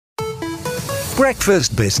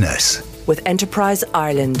Breakfast Business with Enterprise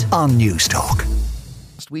Ireland on News Talk.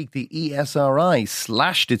 Last week, the ESRI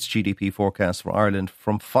slashed its GDP forecast for Ireland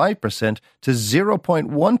from 5% to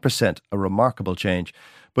 0.1%, a remarkable change.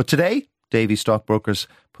 But today, Davy Stockbrokers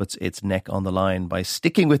puts its neck on the line by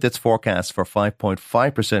sticking with its forecast for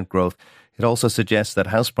 5.5% growth. It also suggests that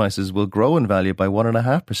house prices will grow in value by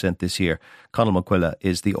 1.5% this year. Conall MacCoille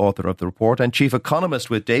is the author of the report and chief economist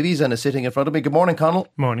with Davys and is sitting in front of me. Good morning, Conall.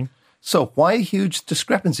 Morning. So why a huge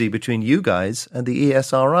discrepancy between you guys and the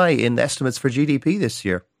ESRI in estimates for GDP this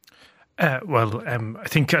year? I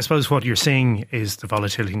suppose what you're seeing is the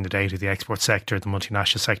volatility in the data, the export sector, the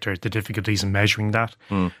multinational sector, the difficulties in measuring that.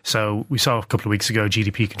 So we saw a couple of weeks ago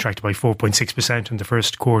GDP contracted by 4.6% in the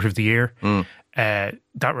first quarter of the year.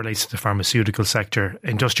 That relates to the pharmaceutical sector.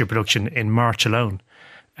 Industrial production in March alone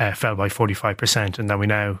fell by 45%, and then we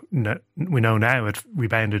know now it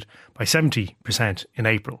rebounded by 70% in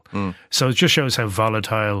April. So it just shows how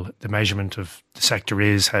volatile the measurement of the sector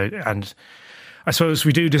is. And I suppose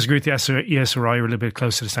we do disagree with the ESRI. We're a little bit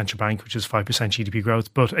close to the central bank, which is 5% GDP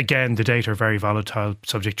growth. But again, the data are very volatile,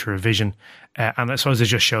 subject to revision. And I suppose it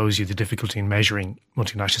just shows you the difficulty in measuring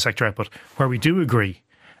multinational sector output. Where we do agree,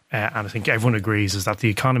 and I think everyone agrees, is that the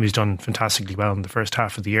economy has done fantastically well in the first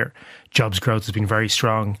half of the year. Jobs growth has been very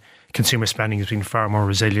strong. Consumer spending has been far more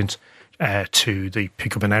resilient to the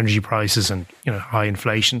pickup in energy prices and high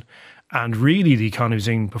inflation. And really, the economy has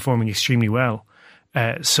been performing extremely well.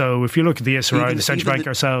 So if you look at the ESRI, the central bank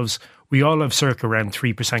ourselves, we all have circa around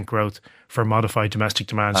 3% growth for modified domestic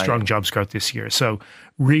demand, strong jobs growth this year. So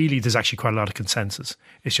really, there's actually quite a lot of consensus.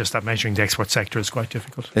 It's just that measuring the export sector is quite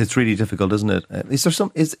difficult. It's really difficult, isn't it?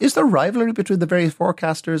 Is there rivalry between the various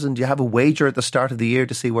forecasters, and do you have a wager at the start of the year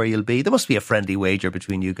to see where you'll be? There must be a friendly wager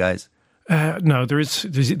between you guys. No, there's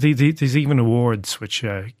even awards which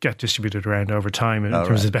get distributed around over time in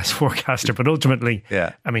terms of the best forecaster. But ultimately,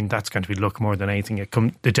 I mean, that's going to be luck more than anything.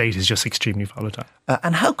 The data is just extremely volatile.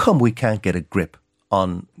 And how come we can't get a grip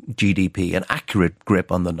on GDP, an accurate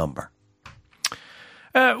grip on the number?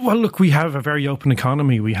 Well, look, we have a very open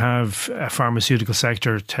economy. We have a pharmaceutical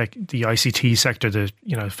sector, tech, the ICT sector, the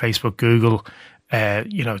Facebook, Google,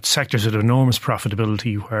 sectors with enormous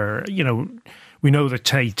profitability where, we know that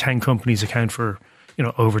 10 companies account for,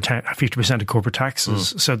 over 50% of corporate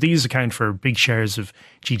taxes. So these account for big shares of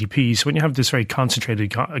GDP. So when you have this very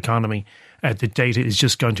concentrated economy, the data is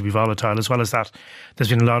just going to be volatile. As well as that, there's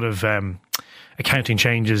been a lot of accounting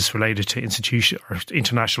changes related to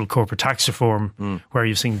international corporate tax reform, where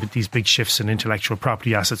you've seen these big shifts in intellectual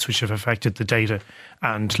property assets, which have affected the data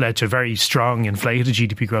and led to very strong inflated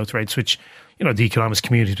GDP growth rates, which the economics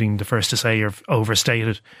community being the first to say have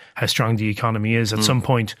overstated how strong the economy is. At some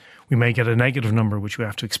point, we may get a negative number, which we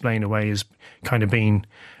have to explain away as kind of being,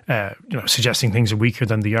 suggesting things are weaker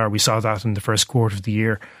than they are. We saw that in the first quarter of the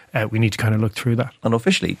year. We need to kind of look through that. And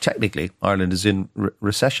officially, technically, Ireland is in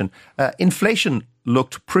recession. Inflation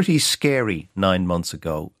looked pretty scary 9 months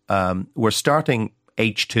ago. We're starting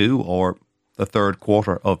H2 or the third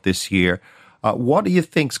quarter of this year. What do you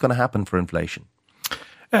think is going to happen for inflation?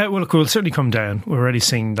 Well, look, we'll certainly come down. We're already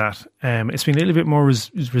seeing that. It's been a little bit more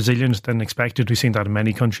resilient than expected. We've seen that in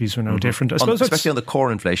many countries. We're no different. I suppose especially on the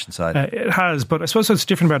core inflation side. It has, but I suppose what's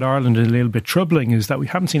different about Ireland and a little bit troubling is that we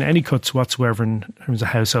haven't seen any cuts whatsoever in terms of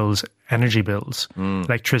households' energy bills,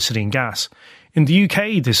 electricity and gas. In the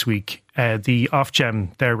UK this week, the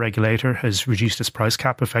Ofgem, their regulator, has reduced its price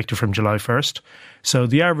cap effective from July 1st. So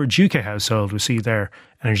the average UK household will see their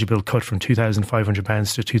energy bill cut from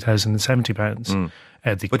 £2,500 to £2,070.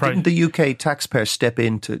 But didn't the UK taxpayer step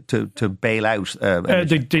in to bail out?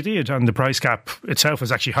 They did, and the price cap itself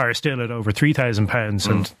was actually higher still at over £3,000,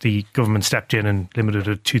 and the government stepped in and limited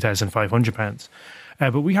it to £2,500.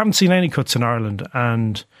 But we haven't seen any cuts in Ireland,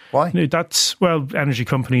 and why? Energy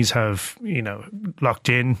companies have locked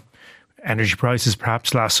in energy prices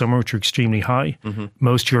perhaps last summer, which were extremely high.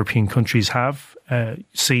 Most European countries have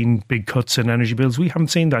seen big cuts in energy bills. We haven't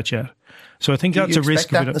seen that yet. So I think that's a risk. Do you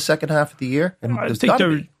expect that in the second half of the year? I think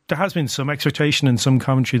there has been some expectation in some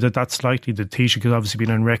commentary that that's likely. The Taoiseach has obviously been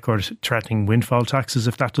on record threatening windfall taxes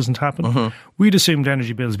if that doesn't happen. We'd assumed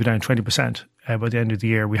energy bills would be down 20% by the end of the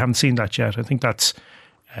year. We haven't seen that yet. I think that's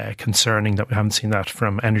concerning that we haven't seen that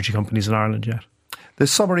from energy companies in Ireland yet. The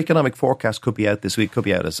summer economic forecast could be out this week, could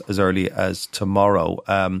be out as early as tomorrow.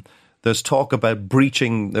 There's talk about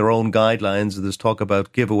breaching their own guidelines. There's talk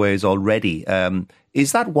about giveaways already.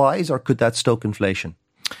 Is that wise, or could that stoke inflation?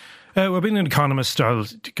 Well, being an economist, I'll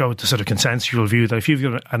go with the sort of consensual view that if you've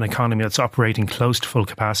got an economy that's operating close to full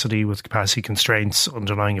capacity with capacity constraints,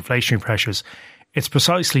 underlying inflationary pressures, it's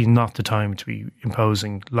precisely not the time to be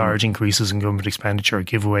imposing large increases in government expenditure or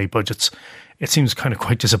giveaway budgets. It seems kind of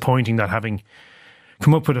quite disappointing that having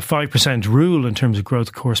come up with a 5% rule in terms of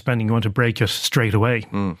growth core spending, you want to break it straight away.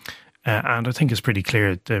 And I think it's pretty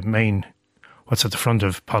clear what's at the front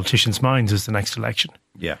of politicians' minds is the next election.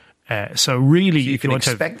 Yeah. So really, so you can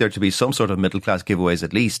expect there to be some sort of middle class giveaways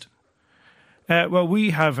at least. Well,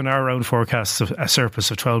 we have in our own forecasts a surplus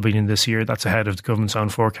of 12 billion this year. That's ahead of the government's own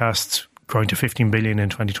forecasts, growing to 15 billion in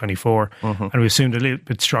 2024. And we assumed a little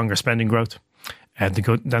bit stronger spending growth than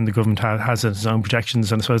the government has in its own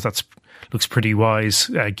projections. And I suppose that looks pretty wise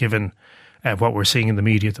given what we're seeing in the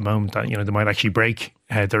media at the moment, that they might actually break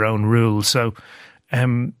their own rules. So,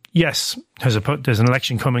 yes, there's an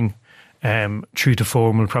election coming. True to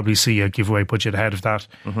form, we'll probably see a giveaway budget ahead of that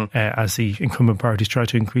as the incumbent parties try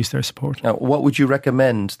to increase their support. Now, what would you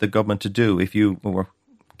recommend the government to do if you were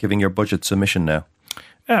giving your budget submission now?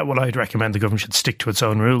 Well, I'd recommend the government should stick to its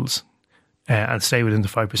own rules and stay within the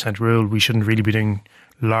 5% rule. We shouldn't really be doing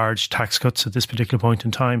large tax cuts at this particular point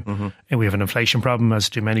in time. And we have an inflation problem, as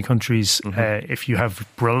do many countries. If you have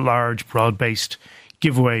large, broad-based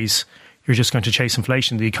giveaways, you're just going to chase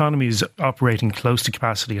inflation. The economy is operating close to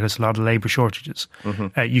capacity. It has a lot of labour shortages.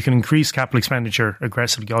 You can increase capital expenditure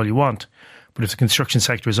aggressively all you want, but if the construction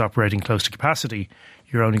sector is operating close to capacity,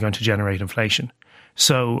 you're only going to generate inflation.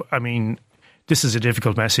 So, I mean, this is a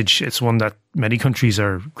difficult message. It's one that many countries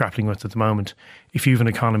are grappling with at the moment. If you have an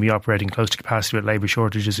economy operating close to capacity with labour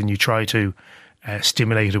shortages and you try to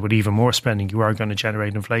stimulate it with even more spending, you are going to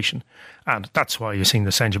generate inflation. And that's why you're seeing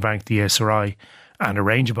the central bank, the ESRI, and a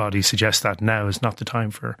range of bodies suggest that now is not the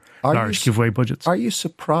time for large giveaway budgets. Are you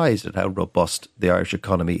surprised at how robust the Irish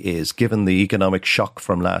economy is, given the economic shock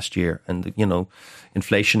from last year and,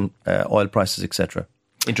 inflation, oil prices, etc.,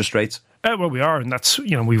 interest rates? Well, we are, and that's,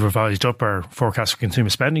 we've revised up our forecast for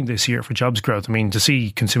consumer spending this year for jobs growth. I mean, to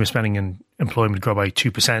see consumer spending and employment grow by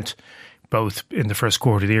 2%, both in the first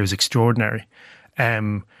quarter of the year, is extraordinary.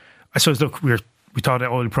 I suppose, look, we thought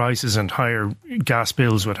oil prices and higher gas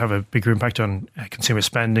bills would have a bigger impact on consumer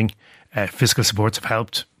spending. Fiscal supports have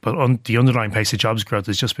helped, but the underlying pace of jobs growth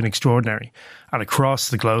has just been extraordinary. And across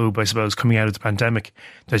the globe, I suppose, coming out of the pandemic,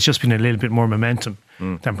 there's just been a little bit more momentum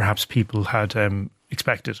than perhaps people had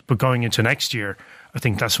expected. But going into next year, I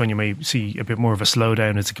think that's when you may see a bit more of a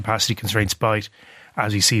slowdown as the capacity constraints bite,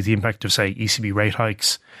 as you see the impact of, say, ECB rate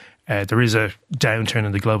hikes. There is a downturn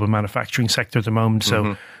in the global manufacturing sector at the moment,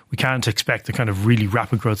 so we can't expect the kind of really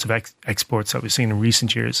rapid growth of exports that we've seen in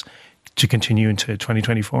recent years to continue into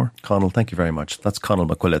 2024. Conall, thank you very much. That's Conall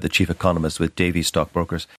MacCoille, the Chief Economist with Davy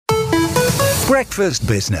Stockbrokers. Breakfast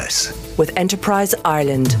Business with Enterprise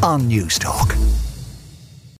Ireland on News Talk.